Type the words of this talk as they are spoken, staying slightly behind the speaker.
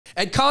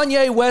At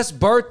Kanye West's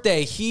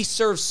birthday, he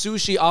served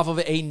sushi off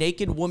of a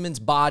naked woman's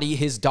body.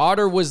 His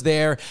daughter was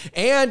there.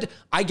 And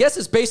I guess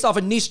it's based off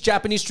a niche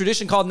Japanese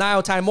tradition called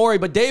Nao Taimori.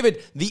 But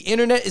David, the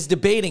internet is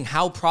debating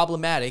how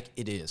problematic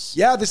it is.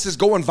 Yeah, this is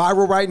going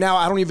viral right now.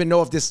 I don't even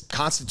know if this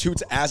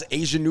constitutes as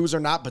Asian news or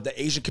not, but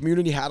the Asian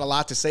community had a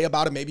lot to say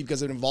about it, maybe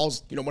because it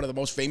involves, you know, one of the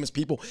most famous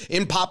people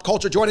in pop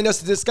culture. Joining us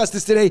to discuss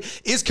this today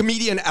is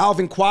comedian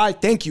Alvin Kwai.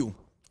 Thank you.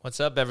 What's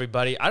up,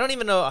 everybody? I don't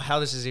even know how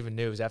this is even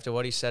news after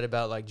what he said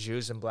about like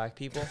Jews and black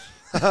people.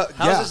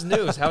 How's this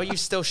news? How are you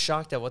still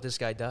shocked at what this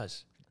guy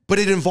does? But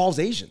it involves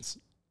Asians.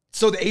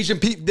 So the Asian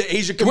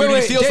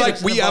community feels David,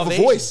 like we have a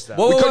voice. We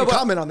couldn't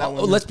comment on that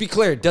one. Let's be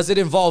clear. Does it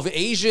involve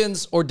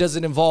Asians or does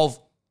it involve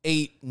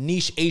a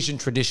niche Asian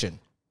tradition?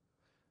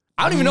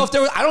 I don't even know if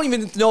there. I don't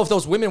even know if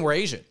those women were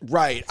Asian.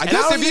 Right. I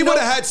guess if he would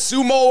have had a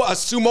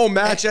sumo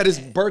match at his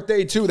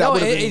birthday too, that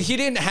would have been. He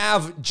didn't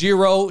have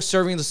Jiro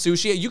serving the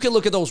sushi. You can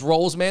look at those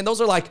rolls, man. Those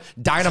are like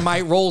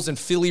dynamite rolls and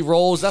Philly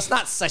rolls. That's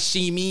not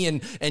sashimi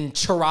and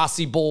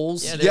chirasi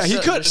bowls. Yeah, he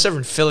could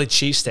serving Philly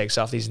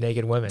cheesesteaks off these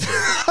naked women.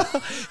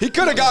 He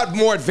could have got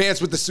more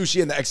advanced with the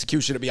sushi and the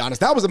execution, to be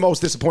honest. That was the most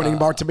disappointing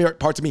part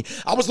to me.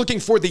 I was looking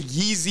for the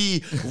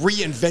Yeezy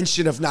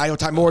reinvention of Nao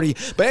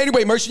Taimori. But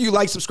anyway, make sure you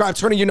like, subscribe,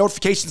 turn on your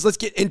notifications. Let's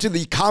get into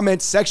the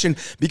comments section,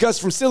 because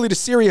from silly to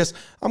serious,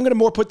 I'm going to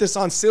more put this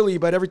on silly,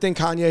 but everything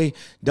Kanye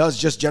does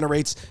just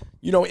generates,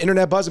 you know,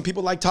 internet buzz, and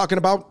people like talking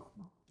about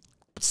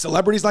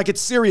celebrities like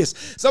it's serious.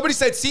 Somebody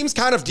said, seems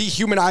kind of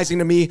dehumanizing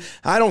to me.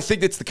 I don't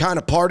think it's the kind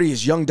of party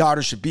his young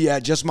daughter should be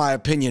at. Just my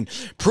opinion.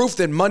 Proof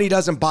that money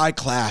doesn't buy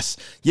class.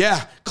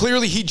 Yeah,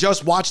 clearly he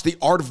just watched the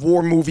Art of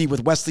War movie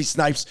with Wesley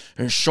Snipes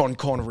and Sean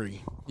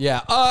Connery.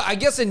 Yeah, I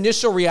guess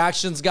initial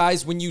reactions,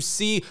 guys, when you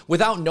see,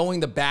 without knowing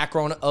the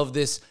background of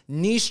this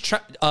niche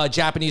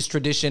Japanese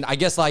tradition, I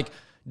guess, like,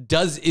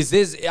 is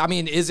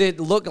it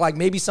look like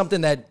maybe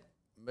something that,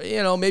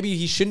 you know, maybe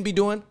he shouldn't be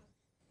doing?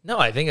 No,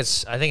 I think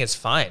it's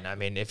fine. I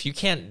mean, if you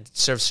can't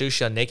serve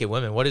sushi on naked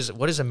women, what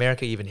is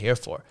America even here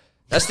for?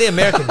 That's the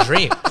American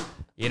dream.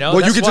 You know,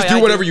 well, you can just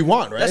do whatever you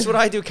want, right? That's what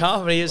I do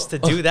comedy, is to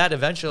do that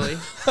eventually.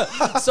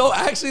 So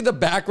actually the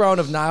background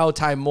of Nao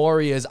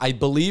Taimori is, I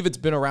believe it's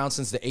been around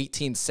since the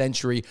 18th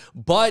century,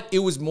 but it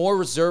was more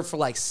reserved for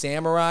like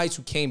samurais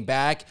who came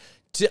back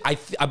to,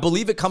 I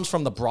believe it comes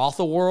from the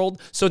brothel world.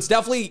 So it's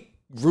definitely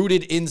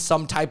rooted in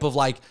some type of,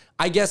 like,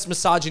 I guess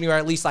misogyny, or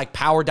at least like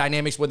power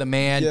dynamics where the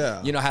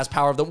man, you know, has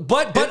power of the,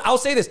 but I'll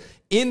say this,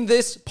 in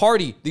this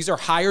party, these are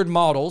hired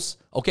models.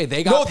 Okay,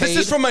 they got paid. This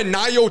is from a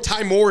Nao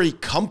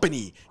Taimori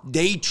company.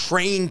 They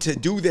trained to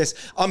do this.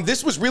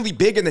 This was really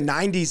big in the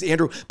 90s,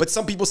 Andrew, but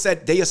some people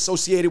said they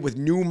associated with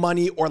new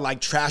money or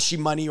like trashy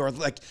money, or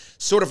like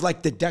sort of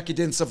like the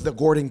decadence of the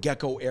Gordon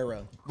Gekko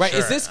era. Right, sure.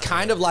 Is this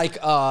kind of like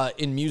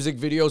in music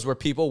videos where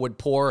people would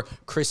pour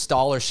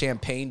Cristal or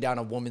champagne down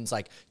a woman's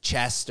like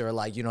chest, or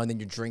like, you know, and then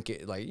you drink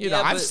it, like, you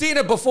know, I've seen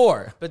it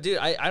before. But dude,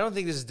 I don't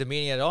think this is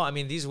demeaning at all. I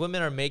mean, these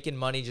women are making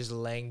money just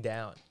laying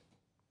down.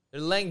 They're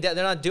laying down.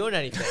 They're not doing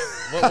anything.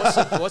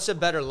 What's a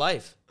better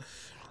life?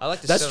 I like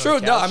to. That's true.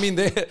 No, I mean,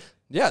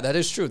 yeah, that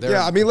is true.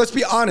 Yeah, I mean, let's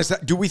be honest.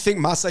 Do we think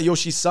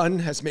Masayoshi's son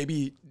has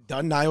maybe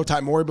done Nao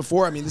Taimori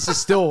before? I mean, this is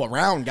still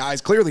around,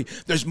 guys. Clearly,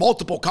 there's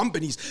multiple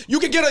companies. You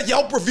can get a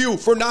Yelp review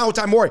for Nao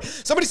Taimori.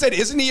 Somebody said,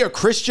 isn't he a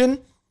Christian?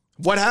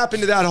 What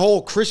happened to that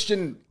whole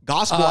Christian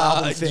gospel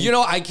album thing? You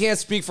know, I can't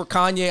speak for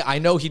Kanye. I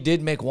know he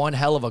did make one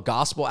hell of a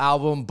gospel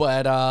album,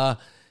 but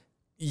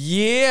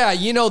yeah,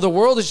 you know, the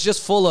world is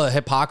just full of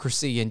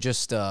hypocrisy and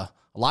just a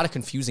lot of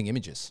confusing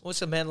images.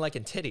 What's a man like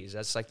in titties?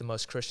 That's like the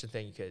most Christian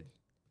thing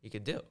you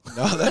could do.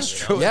 No, that's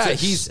true. Yeah,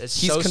 he's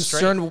so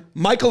concerned. Straight.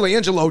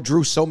 Michelangelo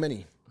drew so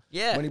many.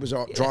 Yeah, when he was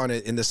drawing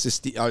it in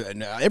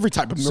the every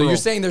type of mural. So you're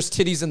saying there's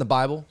titties in the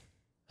Bible?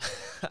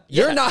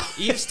 You're not.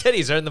 Eve's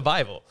titties are in the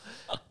Bible.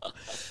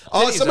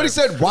 Somebody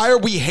said, why are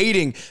we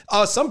hating?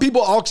 Some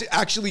people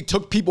actually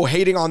took people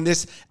hating on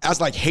this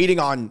as like hating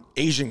on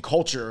Asian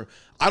culture.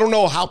 I don't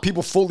know how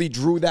people fully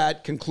drew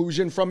that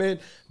conclusion from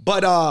it,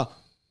 but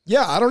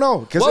yeah, I don't know,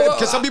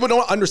 because some people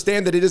don't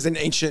understand that it is an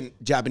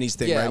ancient Japanese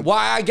thing, right? Well,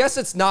 I guess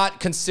it's not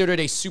considered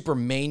a super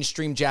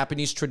mainstream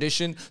Japanese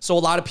tradition. So a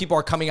lot of people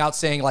are coming out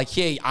saying like,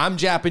 hey, I'm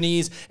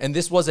Japanese and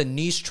this was a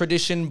niche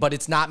tradition, but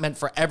it's not meant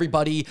for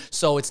everybody.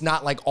 So it's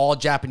not like all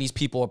Japanese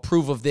people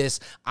approve of this.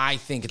 I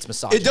think it's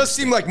misogynistic. It does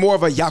seem like more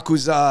of a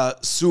Yakuza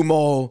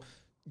sumo,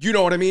 you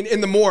know what I mean? In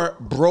the more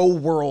bro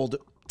world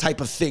type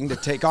of thing to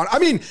take on. I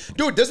mean,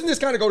 dude, doesn't this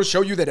kind of go to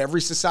show you that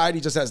every society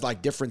just has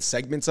like different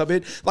segments of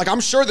it? Like, I'm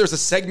sure there's a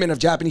segment of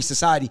Japanese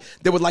society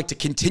that would like to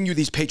continue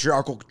these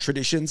patriarchal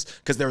traditions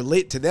because they're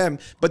lit to them,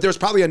 but there's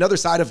probably another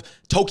side of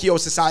Tokyo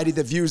society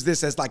that views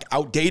this as like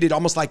outdated,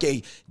 almost like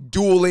a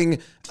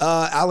dueling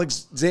what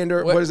is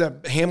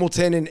that,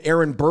 Hamilton and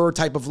Aaron Burr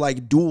type of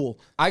like duel.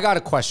 I got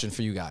a question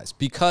for you guys,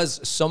 because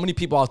so many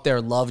people out there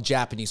love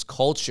Japanese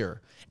culture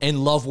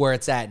and love where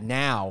it's at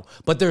now.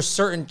 But there's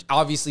certain,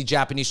 obviously,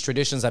 Japanese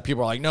traditions that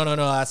people are like, no,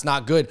 that's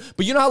not good.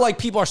 But you know how like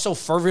people are so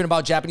fervent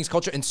about Japanese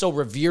culture and so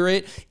revere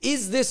it?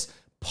 Is this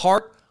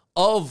part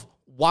of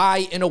why,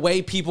 in a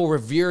way, people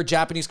revere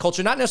Japanese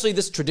culture. Not necessarily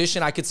this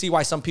tradition. I could see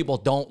why some people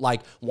don't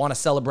like want to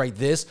celebrate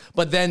this.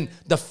 But then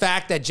the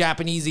fact that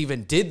Japanese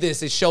even did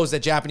this, it shows that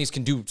Japanese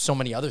can do so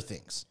many other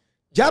things.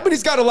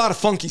 Japanese got a lot of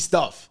funky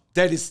stuff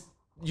that is,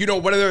 you know,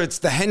 whether it's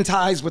the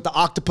hentais with the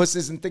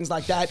octopuses and things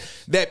like that,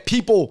 that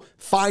people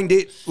find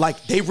it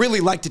like they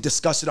really like to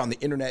discuss it on the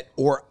internet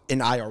or in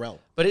IRL.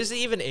 But is it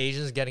even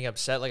Asians getting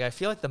upset? Like, I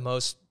feel like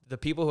the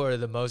people who are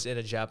the most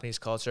into Japanese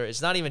culture,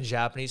 it's not even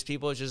Japanese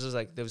people. It's just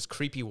like those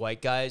creepy white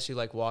guys who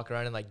like walk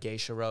around in like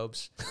geisha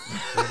robes,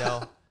 you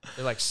know?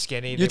 They're like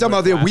skinny. You're talking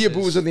about the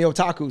weeaboos and the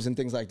otakus and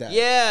things like that.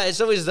 Yeah,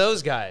 it's always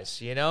those guys,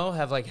 you know?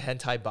 Have like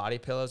hentai body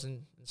pillows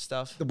and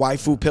stuff. The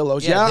waifu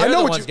pillows. Yeah, I know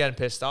the what ones getting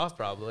pissed off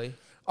probably.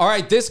 All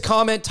right, this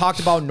comment talked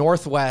about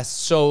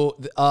Northwest. So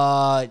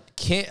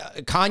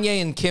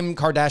Kanye and Kim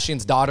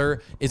Kardashian's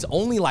daughter is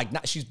only like,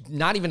 she's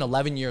not even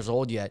 11 years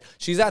old yet.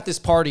 She's at this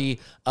party,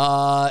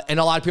 and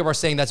a lot of people are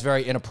saying that's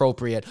very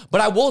inappropriate.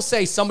 But I will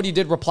say somebody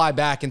did reply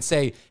back and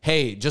say,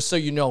 hey, just so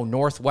you know,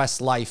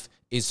 Northwest life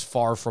is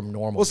far from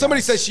normal. Well,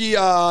 somebody says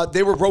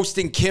they were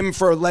roasting Kim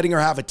for letting her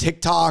have a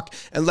TikTok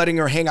and letting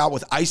her hang out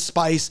with Ice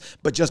Spice,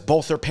 but just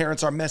both her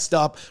parents are messed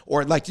up.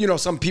 Or like, you know,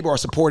 some people are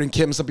supporting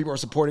Kim, some people are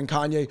supporting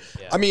Kanye.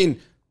 Yeah. I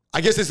mean, I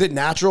guess is it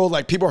natural?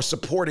 Like people are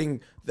supporting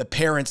the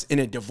parents in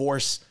a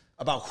divorce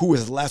about who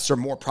is less or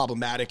more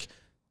problematic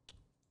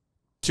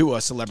to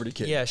a celebrity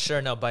kid. Yeah,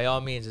 sure. No, by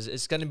all means,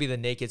 it's going to be the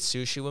naked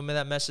sushi woman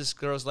that messes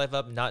girl's life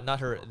up, not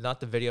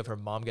the video of her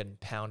mom getting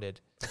pounded.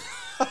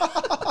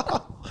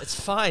 It's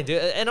fine,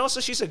 dude. And also,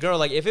 she's a girl.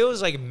 Like, if it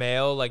was like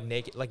male, like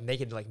naked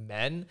like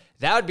men,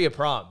 that would be a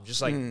problem.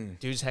 Just like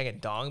dudes hanging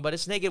dong. But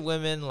it's naked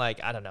women.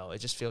 Like, I don't know. It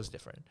just feels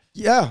different.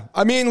 Yeah,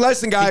 I mean,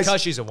 listen, guys.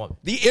 Because she's a woman.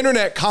 The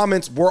internet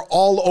comments were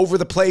all over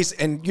the place,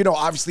 and you know,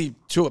 obviously,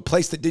 to a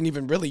place that didn't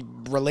even really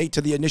relate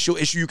to the initial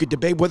issue. You could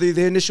debate whether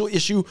the initial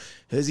issue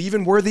is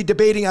even worthy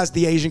debating as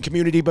the Asian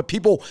community, but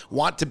people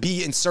want to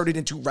be inserted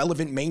into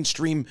relevant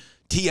mainstream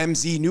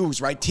TMZ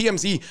news, right?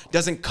 TMZ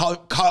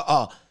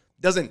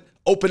doesn't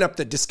open up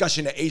the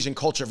discussion to Asian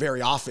culture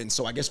very often,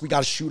 so I guess we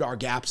got to shoot our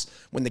gaps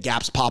when the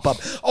gaps pop up.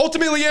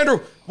 Ultimately, Andrew,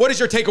 what is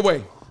your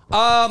takeaway?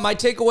 My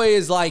takeaway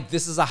is like,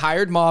 this is a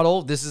hired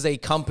model. This is a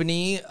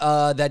company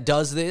that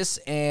does this,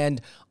 and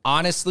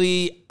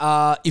honestly,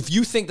 if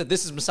you think that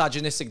this is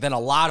misogynistic, then a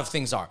lot of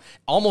things are.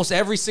 Almost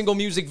every single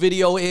music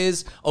video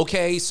is.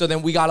 Okay, so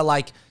then we gotta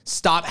like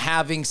stop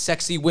having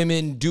sexy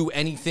women do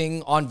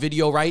anything on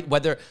video, right?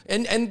 Whether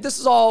and this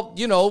is all,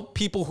 you know,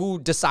 people who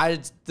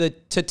decided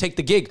to take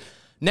the gig.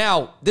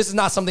 Now, this is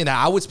not something that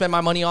I would spend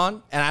my money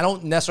on, and I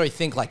don't necessarily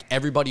think like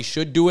everybody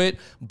should do it,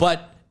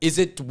 but is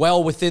it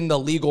well within the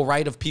legal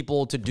right of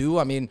people to do?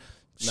 I mean,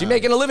 she's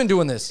making a living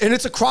doing this. And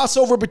it's a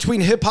crossover between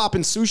hip hop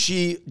and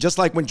sushi, just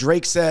like when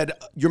Drake said,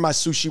 "You're my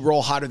sushi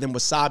roll hotter than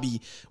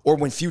wasabi," or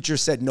when Future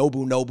said,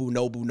 "Nobu, Nobu,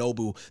 Nobu,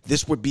 Nobu."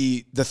 This would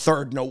be the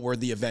third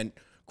noteworthy event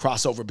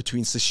crossover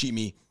between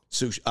sashimi,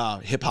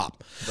 sushi, hip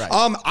hop.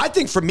 Right. I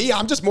think for me,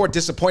 I'm just more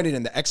disappointed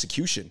in the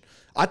execution.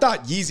 I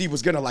thought Yeezy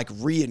was gonna like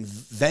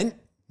reinvent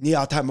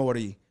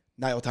Naotamori,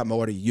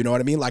 you know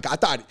what I mean? Like I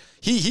thought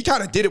he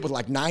kind of did it with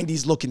like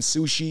 90s looking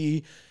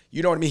sushi.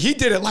 You know what I mean? He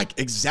did it like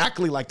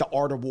exactly like the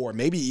Art of War,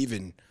 maybe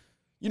even,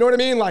 you know what I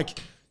mean? Like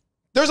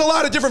there's a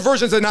lot of different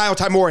versions of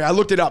Naotamori. I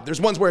looked it up. There's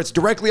ones where it's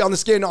directly on the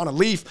skin, on a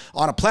leaf,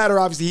 on a platter.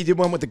 Obviously he did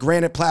one with the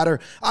granite platter.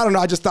 I don't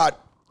know. I just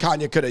thought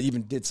Kanye could have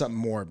even did something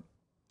more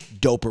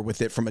doper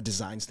with it from a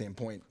design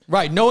standpoint.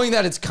 Right, knowing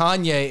that it's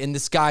Kanye and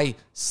this guy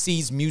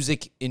sees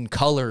music in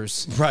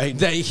colors, right?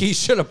 That he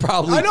should have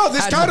probably. I know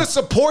this kind of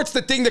supports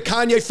the thing that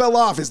Kanye fell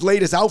off. His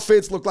latest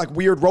outfits look like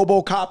weird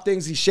RoboCop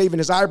things. He's shaving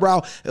his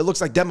eyebrow. It looks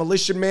like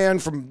Demolition Man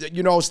from,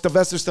 you know,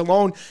 Sylvester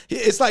Stallone.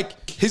 It's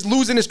like he's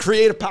losing his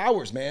creative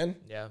powers, man.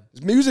 Yeah,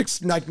 his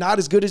music's like not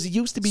as good as it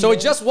used to be. So man,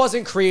 it just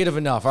wasn't creative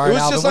enough. All right, it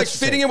was just like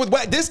fitting in with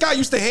this guy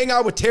used to hang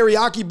out with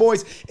Teriyaki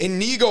Boys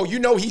and Nigo. You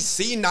know, he's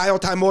seen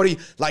Naotamori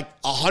like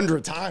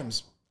 100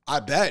 times. I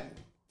bet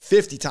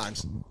 50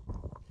 times.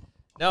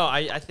 No,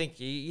 I think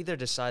you either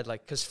decide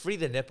like, because free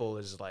the nipple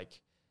is like,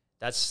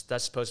 that's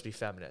supposed to be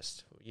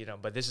feminist, you know,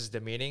 but this is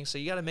demeaning. So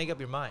you got to make up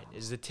your mind.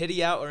 Is the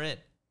titty out or in?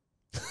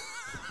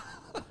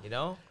 You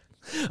know?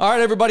 All right,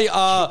 everybody. Keep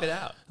it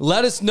out.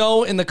 Let us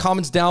know in the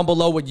comments down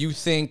below what you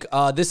think.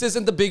 This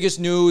isn't the biggest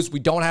news. We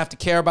don't have to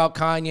care about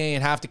Kanye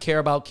and have to care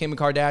about Kim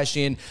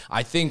Kardashian.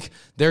 I think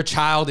their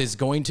child is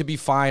going to be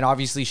fine.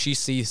 Obviously, she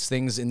sees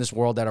things in this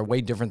world that are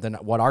way different than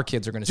what our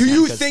kids are going to see. Do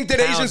you think that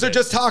Asians are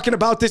just talking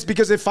about this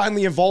because it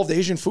finally involved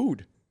Asian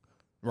food?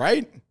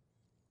 Right?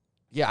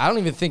 Yeah, I don't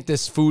even think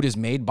this food is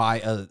made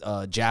by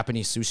a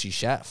Japanese sushi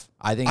chef.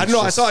 I think I don't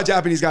know. I saw a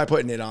Japanese guy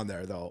putting it on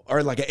there though,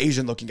 or like an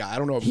Asian looking guy. I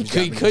don't know if he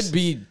could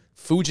be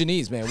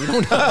Fujianese, man. We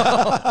don't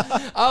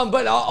know.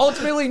 But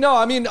ultimately, no.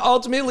 I mean,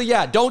 ultimately,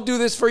 yeah. Don't do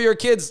this for your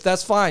kids.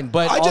 That's fine.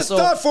 But I just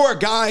thought for a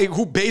guy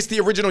who based the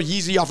original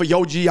Yeezy off a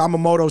Yohji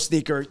Yamamoto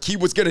sneaker, he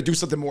was gonna do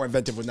something more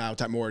inventive with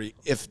Naotamori.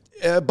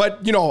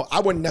 But you know, I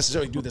wouldn't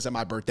necessarily do this at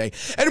my birthday.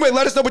 Anyway,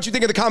 let us know what you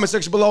think in the comment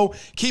section below.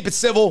 Keep it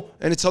civil,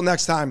 and until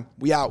next time,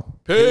 we out.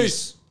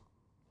 Peace.